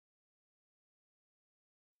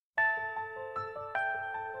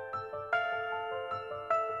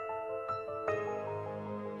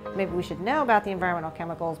Maybe we should know about the environmental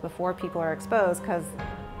chemicals before people are exposed, because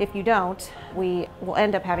if you don't, we will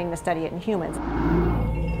end up having to study it in humans.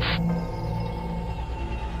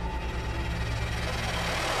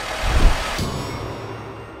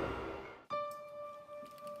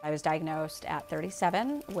 I was diagnosed at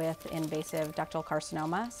 37 with invasive ductal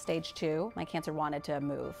carcinoma, stage 2. My cancer wanted to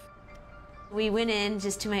move. We went in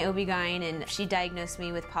just to my OB-GYN and she diagnosed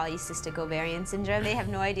me with polycystic ovarian syndrome. They have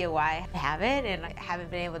no idea why I have it and I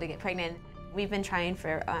haven't been able to get pregnant. We've been trying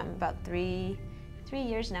for about three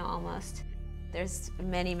years now almost. There's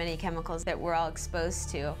many, many chemicals that we're all exposed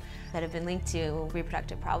to that have been linked to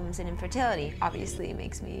reproductive problems and infertility. Obviously it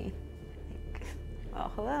makes me think,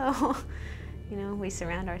 well, hello. You know, we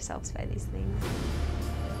surround ourselves by these things.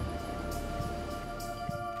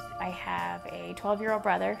 I have a 12-year-old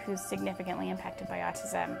brother who's significantly impacted by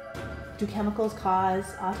autism. Do chemicals cause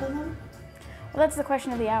autism? Well, that's the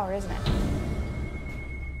question of the hour, isn't it?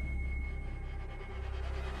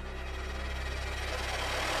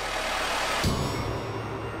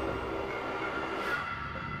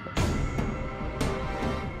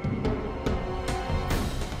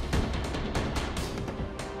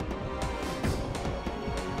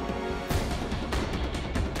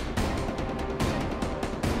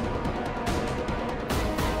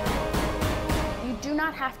 You do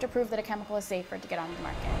not have to prove that a chemical is safe for it to get on the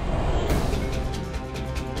market.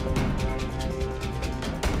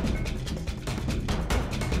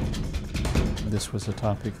 This was a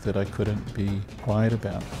topic that I couldn't be quiet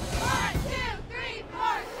about. 1, 2, 3, 4,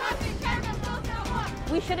 toxic chemicals no more.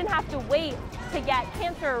 We shouldn't have to wait to get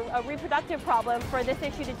cancer, a reproductive problem, for this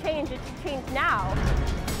issue to change. It should change now.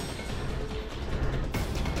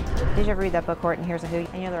 Did you ever read that book, Horton Hears a Who?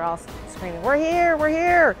 And you know, they're all screaming, we're here, we're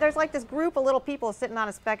here. There's like this group of little people sitting on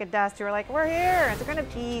a speck of dust who are like, we're here. There's going to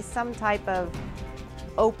be some type of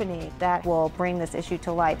opening that will bring this issue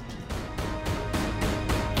to light.